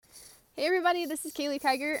Hey everybody, this is Kaylee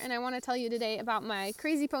Kiger, and I want to tell you today about my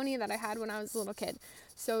crazy pony that I had when I was a little kid.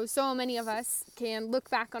 So many of us can look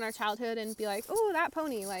back on our childhood and be like, oh, that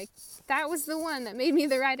pony, like, that was the one that made me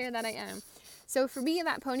the rider that I am. So for me,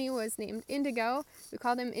 that pony was named Indigo. We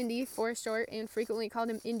called him Indy for short and frequently called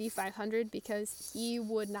him Indy 500 because he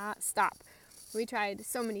would not stop. We tried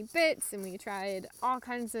so many bits and we tried all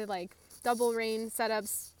kinds of like double rein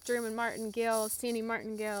setups, German martingale, standing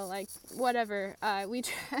martingale, like whatever.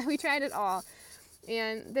 We tried it all.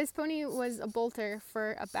 And this pony was a bolter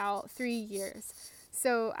for about 3 years.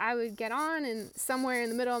 So I would get on, and somewhere in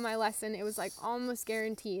the middle of my lesson, it was like almost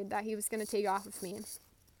guaranteed that he was going to take off of me.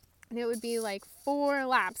 And it would be like 4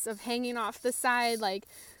 laps of hanging off the side, like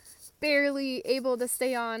barely able to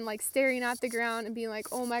stay on, like staring at the ground and being like,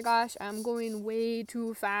 oh my gosh, I'm going way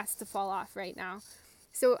too fast to fall off right now.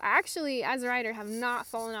 So I actually, as a rider, have not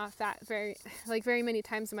fallen off that very many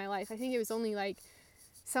times in my life. I think it was only like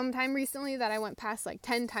sometime recently that I went past like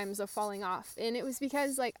 10 times of falling off. And it was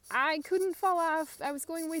because like I couldn't fall off. I was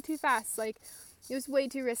going way too fast. Like it was way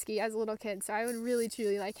too risky as a little kid. So I would really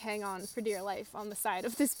truly like hang on for dear life on the side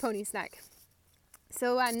of this pony's neck.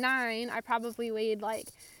 So at 9, I probably weighed like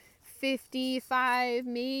 55,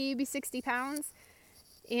 maybe 60 pounds.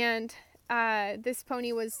 And this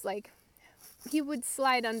pony was like, he would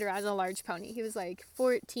slide under as a large pony. He was like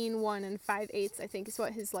 14, 1, and 5/8, I think is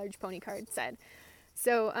what his large pony card said.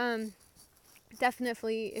 So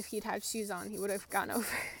definitely if he'd had shoes on, he would have gone over.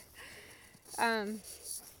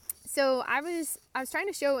 So I was trying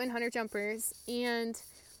to show in Hunter Jumpers, and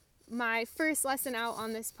my first lesson out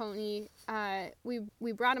on this pony,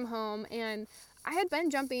 we brought him home, and I had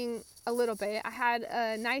been jumping a little bit. I had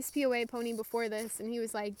a nice POA pony before this, and he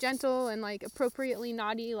was like gentle and like appropriately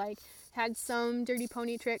naughty, like had some dirty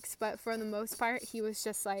pony tricks, but for the most part, he was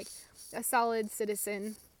just like a solid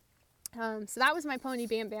citizen. So that was my pony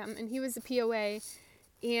Bam Bam, and he was a POA,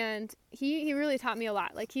 and he really taught me a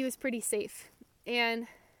lot. Like he was pretty safe. And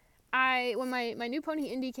when my new pony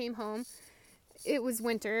Indy came home, it was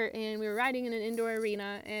winter, and we were riding in an indoor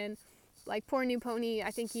arena, and like poor new pony,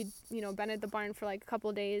 I think he'd been at the barn for like a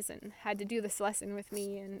couple of days and had to do this lesson with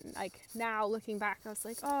me. And like now looking back, I was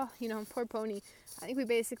like, oh, poor pony. I think we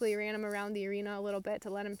basically ran him around the arena a little bit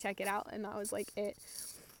to let him check it out, and that was like it.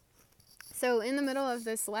 So in the middle of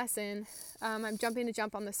this lesson, I'm jumping to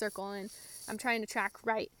jump on the circle, and I'm trying to track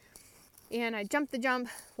right. And I jumped the jump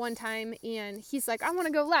one time, and he's like, I want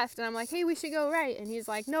to go left. And I'm like, hey, we should go right. And he's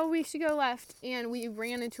like, no, we should go left. And we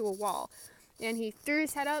ran into a wall. And he threw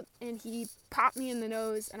his head up, and he popped me in the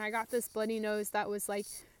nose. And I got this bloody nose that was like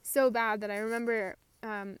so bad that I remember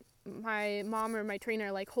my mom or my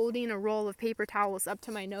trainer like holding a roll of paper towels up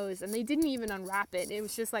to my nose, and they didn't even unwrap it. It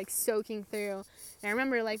was just like soaking through. And I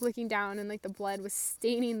remember like looking down, and like the blood was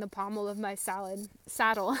staining the pommel of my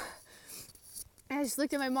saddle. I just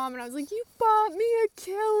looked at my mom, and I was like, you bought me a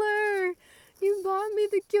killer. You bought me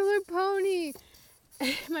the killer pony.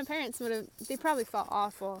 My parents they probably felt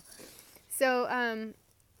awful. So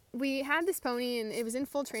we had this pony, and it was in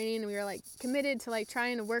full training, and we were like committed to like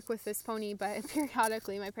trying to work with this pony, but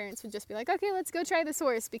periodically my parents would just be like, okay, let's go try this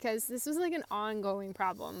horse, because this was like an ongoing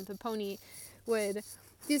problem. The pony would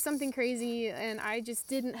do something crazy, and I just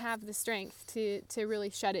didn't have the strength to really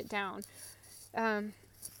shut it down. I'd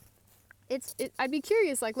be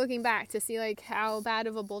curious, like looking back, to see like how bad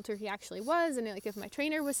of a bolter he actually was, and like if my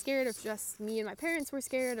trainer was scared, if just me and my parents were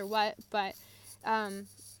scared, or what. But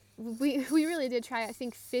we really did try, I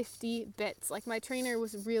think, 50 bits. Like my trainer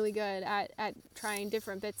was really good at trying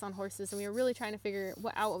different bits on horses, and we were really trying to figure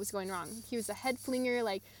out what was going wrong. He was a head flinger.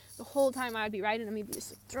 Like the whole time I'd be riding him, he'd be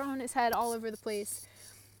just throwing his head all over the place,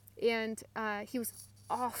 and he was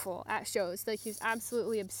awful at shows. Like he was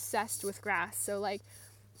absolutely obsessed with grass. So like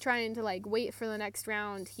trying to like wait for the next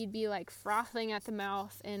round, he'd be like frothing at the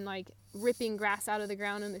mouth and like ripping grass out of the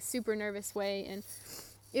ground in this super nervous way. And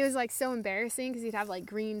it was like so embarrassing, because he'd have like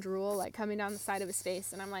green drool like coming down the side of his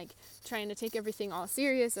face, and I'm like trying to take everything all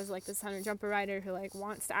serious as like this hunter jumper rider who like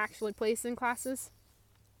wants to actually place in classes.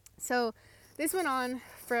 So this went on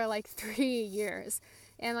for like 3 years,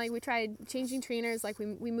 and like we tried changing trainers. Like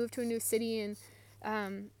we moved to a new city, and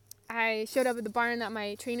I showed up at the barn that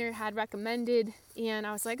my trainer had recommended, and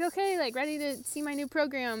I was like, okay, like ready to see my new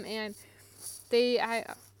program. And they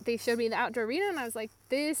showed me the outdoor arena, and I was like,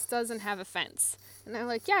 this doesn't have a fence. And they're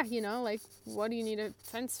like, yeah, like, what do you need a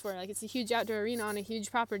fence for? Like, it's a huge outdoor arena on a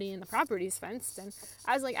huge property, and the property's fenced. And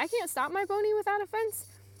I was like, I can't stop my pony without a fence.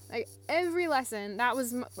 Like, every lesson,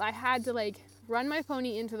 I had to, like, run my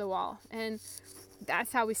pony into the wall. And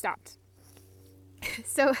that's how we stopped.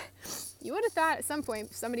 So you would have thought at some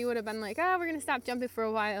point somebody would have been like, oh, we're going to stop jumping for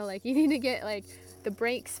a while. Like, you need to get, like, the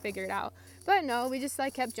brakes figured out. But no, we just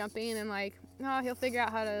like kept jumping and like, oh, he'll figure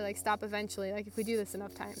out how to like stop eventually, like if we do this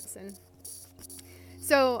enough times. And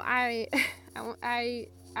so I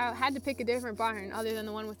had to pick a different barn other than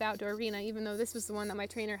the one with outdoor arena, even though this was the one that my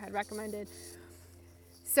trainer had recommended.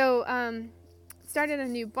 So started a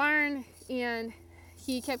new barn, and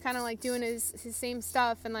he kept kind of like doing his same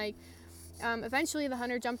stuff, and like eventually the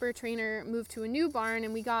hunter jumper trainer moved to a new barn,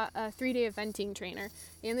 and we got a 3-day eventing trainer,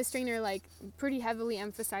 and this trainer like pretty heavily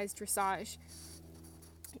emphasized dressage,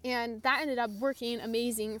 and that ended up working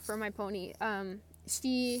amazing for my pony.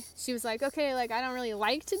 She was like, okay, like I don't really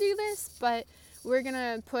like to do this, but we're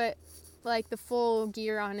gonna put like the full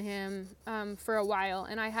gear on him for a while.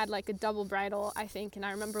 And I had like a double bridle, I think, and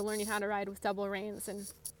I remember learning how to ride with double reins, and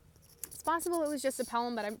it's possible it was just a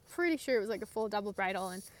Pelham, but I'm pretty sure it was like a full double bridle,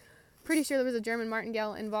 and pretty sure there was a German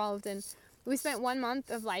martingale involved. And we spent 1 month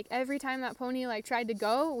of like every time that pony like tried to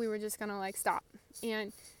go, we were just gonna like stop.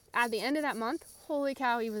 And at the end of that month, holy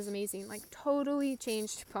cow, he was amazing, like totally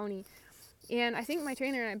changed pony. And I think my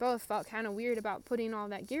trainer and I both felt kind of weird about putting all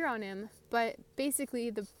that gear on him, but basically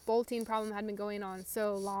the bolting problem had been going on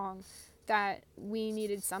so long that we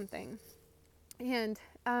needed something. And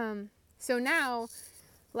so now,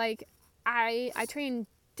 like, I train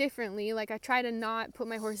differently. Like, I try to not put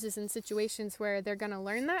my horses in situations where they're going to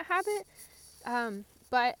learn that habit.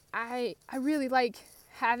 But I really like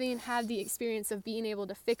having had the experience of being able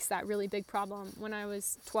to fix that really big problem when I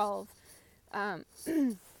was 12.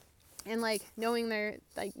 And like knowing there,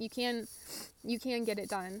 like you can get it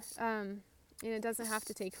done, and it doesn't have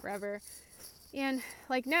to take forever. And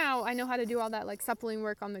like now I know how to do all that like suppling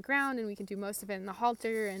work on the ground, and we can do most of it in the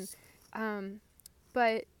halter. And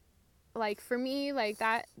but like for me, like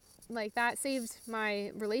that saved my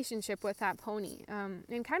relationship with that pony,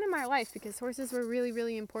 and kind of my life, because horses were really,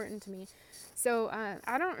 really important to me. So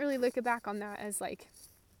I don't really look back on that as like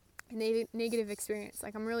a negative experience.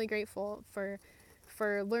 Like I'm really grateful for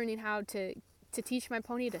learning how to teach my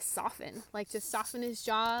pony to soften, like just soften his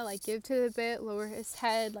jaw, like give to the bit, lower his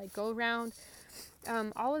head, like go around.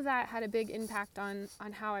 All of that had a big impact on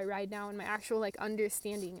how I ride now, and my actual like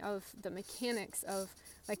understanding of the mechanics of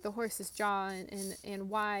like the horse's jaw, and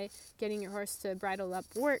why getting your horse to bridle up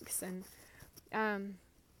works. And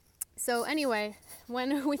so anyway,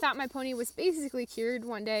 when we thought my pony was basically cured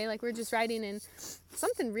one day, like we're just riding, and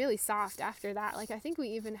something really soft after that. Like I think we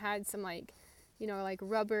even had some like, you know, like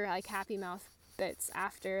rubber, like Happy Mouth bits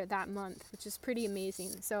after that month, which is pretty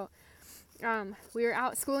amazing. So we were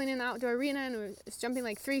out schooling in the outdoor arena, and we was jumping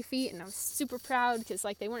like 3 feet, and I was super proud because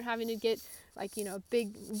like they weren't having to get like, you know,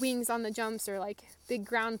 big wings on the jumps or like big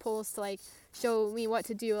ground pulls to like show me what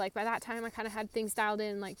to do. Like by that time I kind of had things dialed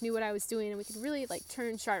in, like knew what I was doing, and we could really like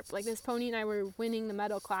turn sharp. Like this pony and I were winning the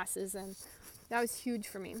medal classes, and that was huge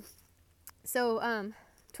for me. So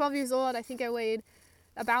 12 years old, I think I weighed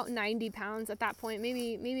about 90 pounds at that point,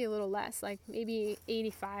 maybe a little less, like maybe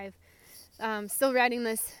 85. Still riding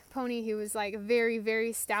this pony who was like a very,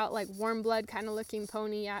 very stout, like warm blood kind of looking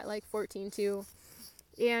pony at like 14.2.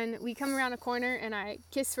 And we come around a corner, and I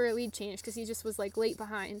kiss for a lead change because he just was like late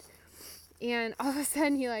behind. And all of a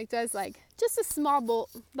sudden he like does like just a small bolt,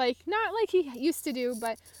 like not like he used to do,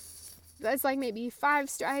 but that's like maybe 5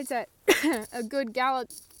 strides at a good gallop,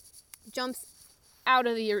 jumps out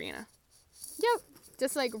of the arena. Yep.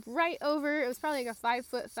 Just like right over, it was probably like a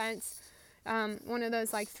 5-foot fence, one of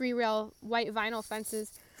those like 3-rail white vinyl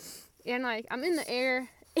fences, and like I'm in the air,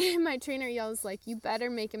 and my trainer yells like, "You better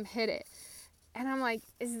make him hit it." And I'm like,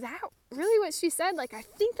 is that really what she said? Like I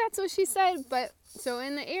think that's what she said. But so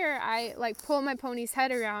in the air I like pull my pony's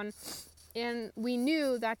head around, and we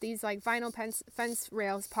knew that these like vinyl fence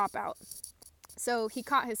rails pop out. So he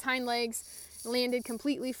caught his hind legs, landed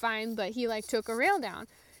completely fine, but he like took a rail down.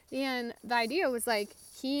 And the idea was like,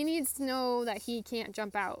 he needs to know that he can't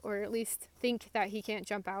jump out, or at least think that he can't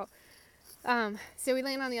jump out. So we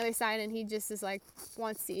land on the other side, and he just is like,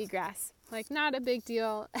 wants to eat grass. Like not a big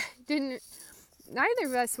deal. Neither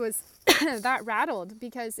of us was that rattled,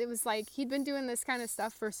 because it was like, he'd been doing this kind of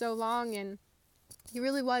stuff for so long, and he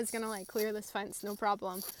really was gonna like clear this fence, no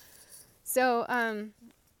problem. So,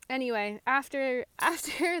 anyway, after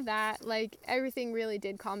that, like everything really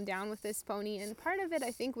did calm down with this pony, and part of it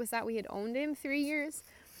I think was that we had owned him 3 years,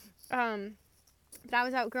 but I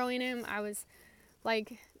was outgrowing him. I was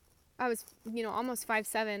you know, almost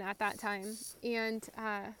 5'7" at that time, and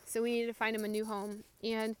so we needed to find him a new home.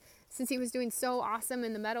 And since he was doing so awesome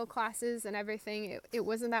in the medal classes and everything, it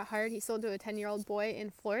wasn't that hard. He sold to a 10-year-old boy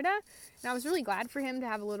in Florida, and I was really glad for him to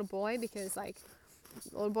have a little boy, because like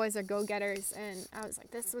little boys are go-getters, and I was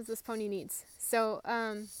like, this is what this pony needs. So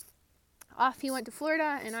off he went to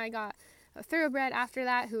Florida, and I got a thoroughbred after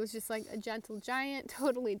that who was just like a gentle giant,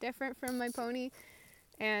 totally different from my pony.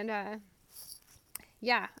 And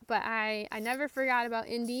yeah, but I never forgot about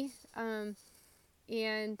Indy.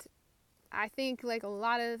 And I think like a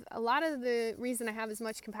lot of the reason I have as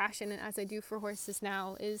much compassion as I do for horses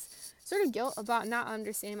now is sort of guilt about not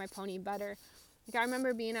understanding my pony better. Like I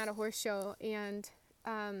remember being at a horse show, and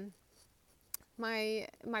my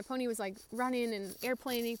pony was like running and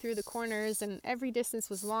airplaning through the corners, and every distance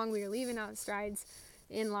was long. We were leaving out strides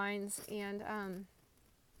in lines, and I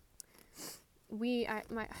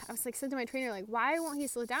was like, said to my trainer, like, why won't he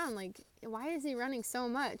slow down? Like, why is he running so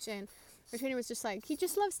much? And my trainer was just like, he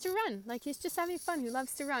just loves to run. Like, he's just having fun. He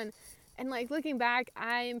loves to run. And like looking back,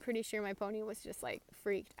 I am pretty sure my pony was just like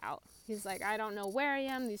freaked out. He's like, I don't know where I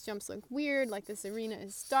am. These jumps look weird. Like this arena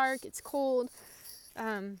is dark. It's cold.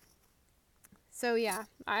 So yeah,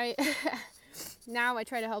 now I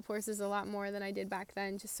try to help horses a lot more than I did back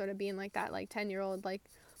then. Just sort of being like that, like 10-year-old, like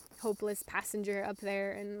hopeless passenger up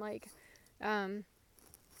there, and like,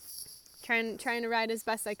 trying to ride as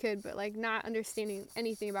best I could, but like not understanding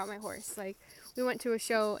anything about my horse. Like we went to a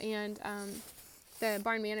show, and the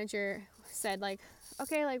barn manager said like,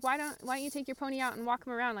 okay, like why don't you take your pony out and walk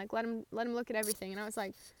him around, like let him look at everything. And I was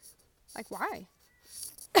like why?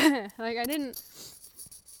 Like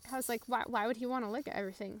I was like, why would he want to look at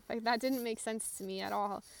everything? Like that didn't make sense to me at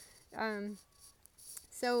all.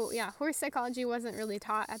 So yeah, horse psychology wasn't really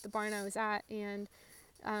taught at the barn I was at, and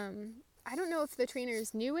I don't know if the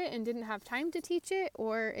trainers knew it and didn't have time to teach it,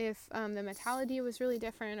 or if the mentality was really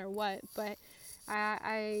different or what, but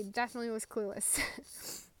I definitely was clueless.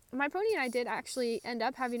 My pony and I did actually end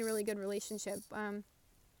up having a really good relationship.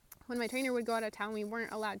 When my trainer would go out of town, we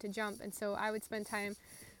weren't allowed to jump, and so I would spend time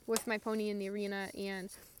with my pony in the arena and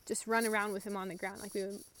just run around with him on the ground. Like we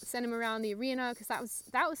would send him around the arena, because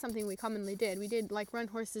that was something we commonly did. We did like run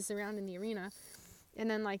horses around in the arena. And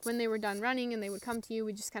then like when they were done running and they would come to you,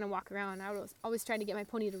 we'd just kind of walk around. I would always try to get my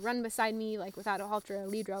pony to run beside me, like without a halter or a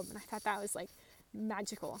lead rope. And I thought that was like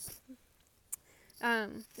magical.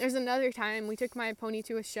 There's another time we took my pony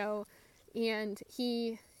to a show, and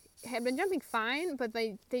he had been jumping fine, but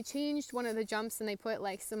they changed one of the jumps, and they put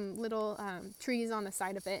like some little trees on the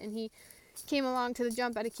side of it. And he came along to the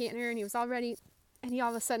jump at a canter, and he was all ready. And he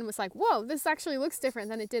all of a sudden was like, whoa, this actually looks different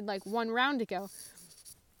than it did like one round ago.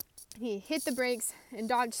 He hit the brakes and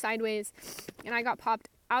dodged sideways, and I got popped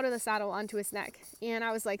out of the saddle onto his neck. And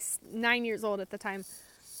I was like 9 years old at the time.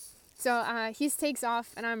 So he takes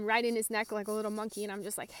off, and I'm riding his neck like a little monkey, and I'm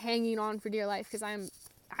just like hanging on for dear life, because I'm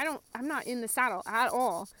not in the saddle at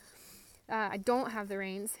all. I don't have the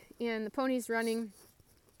reins, and the pony's running.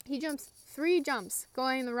 He jumps 3 jumps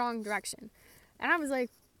going the wrong direction, and I was like,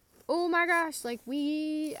 oh my gosh, like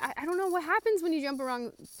I don't know what happens when you jump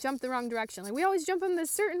the wrong direction. Like we always jump them this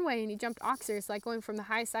certain way, and he jumped oxers, like going from the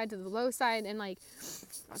high side to the low side, and like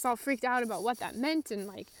I was all freaked out about what that meant, and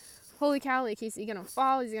like, holy cow, like is he gonna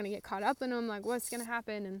fall? Is he gonna get caught up in him? Like what's gonna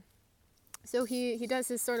happen? And so he does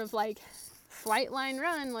his sort of like flight line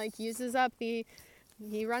run, like he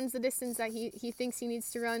runs the distance that he thinks he needs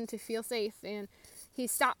to run to feel safe, and he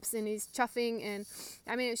stops and he's chuffing, and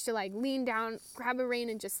I managed to like lean down, grab a rein,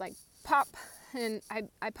 and just like pop, and I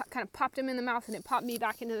kind of popped him in the mouth, and it popped me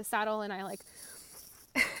back into the saddle, and I like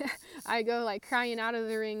I go like crying out of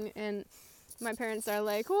the ring, and my parents are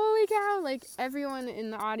like, holy cow, like everyone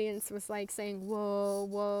in the audience was like saying whoa,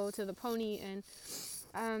 whoa to the pony.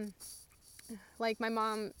 And like my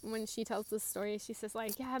mom, when she tells this story, she says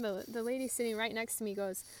like, yeah, the lady sitting right next to me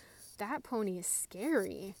goes, that pony is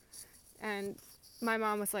scary. And my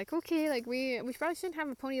mom was like, okay, like we probably shouldn't have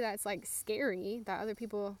a pony that's like scary, that other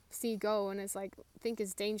people see go and is like think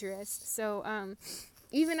is dangerous. So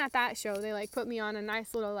even at that show, they like put me on a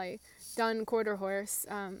nice little like dun quarter horse,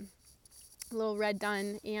 little red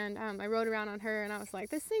dun, and I rode around on her, and I was like,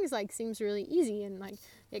 this thing's like seems really easy, and like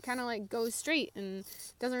it kind of like goes straight and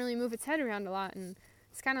doesn't really move its head around a lot, and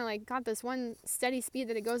it's kind of like got this one steady speed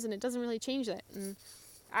that it goes, and it doesn't really change it. And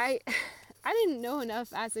I didn't know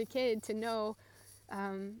enough as a kid to know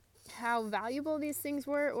how valuable these things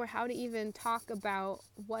were, or how to even talk about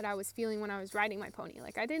what I was feeling when I was riding my pony.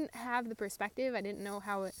 Like I didn't have the perspective. I didn't know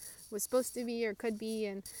how it was supposed to be or could be.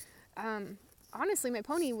 And honestly, my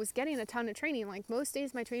pony was getting a ton of training. Like most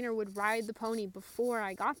days my trainer would ride the pony before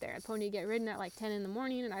I got there. The pony would get ridden at like 10 in the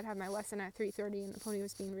morning, and I'd have my lesson at 3:30, and the pony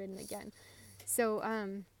was being ridden again. So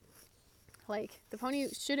like the pony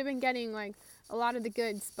should have been getting like a lot of the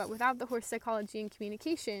goods, but without the horse psychology and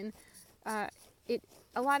communication, it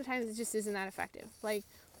a lot of times it just isn't that effective. Like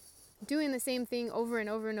doing the same thing over and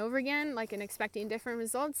over and over again, like, and expecting different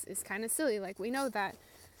results is kind of silly. Like we know that.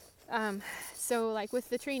 So like with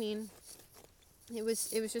the training, it was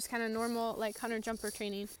just kind of normal, like hunter jumper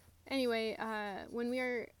training. Anyway, when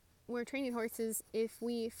we're training horses, if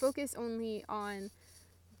we focus only on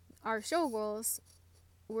our show goals,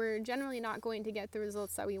 we're generally not going to get the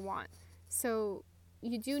results that we want. So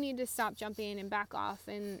you do need to stop jumping and back off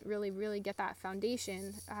and really get that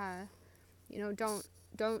foundation.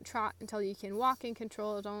 Don't trot until you can walk in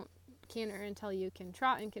control. Don't canter until you can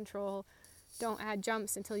trot in control. Don't add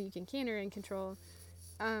jumps until you can canter in control.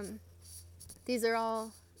 These are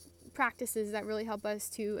all practices that really help us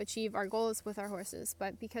to achieve our goals with our horses.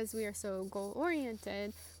 But because we are so goal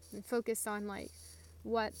oriented and focused on like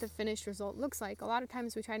what the finished result looks like, a lot of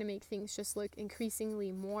times we try to make things just look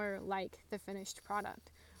increasingly more like the finished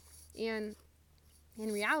product. And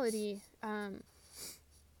in reality,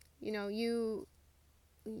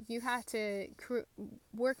 you have to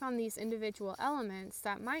work on these individual elements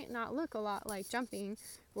that might not look a lot like jumping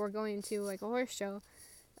or going to like a horse show,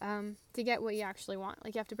 to get what you actually want.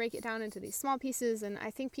 Like, you have to break it down into these small pieces, and I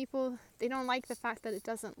think people, they don't like the fact that it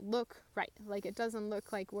doesn't look right. Like, it doesn't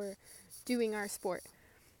look like we're doing our sport.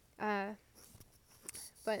 But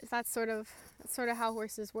that's sort of how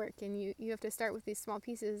horses work, and you have to start with these small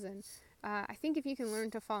pieces. And I think if you can learn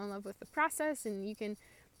to fall in love with the process, and you can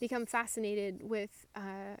become fascinated with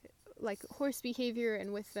like horse behavior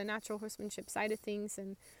and with the natural horsemanship side of things,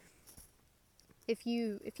 and if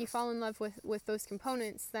you fall in love with those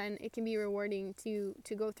components, then it can be rewarding to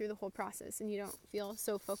go through the whole process, and you don't feel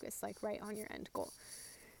so focused like right on your end goal.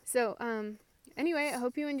 So anyway, I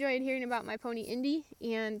hope you enjoyed hearing about my pony Indy,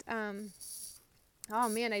 and oh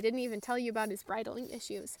man, I didn't even tell you about his bridling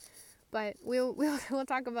issues, but we'll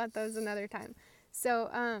talk about those another time. So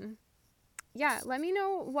yeah, let me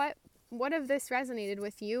know what of this resonated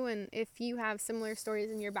with you, and if you have similar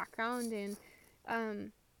stories in your background, and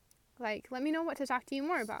let me know what to talk to you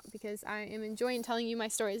more about, because I am enjoying telling you my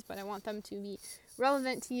stories, but I want them to be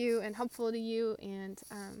relevant to you and helpful to you. And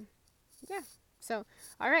yeah, so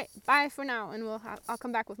all right, bye for now, and I'll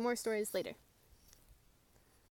come back with more stories later.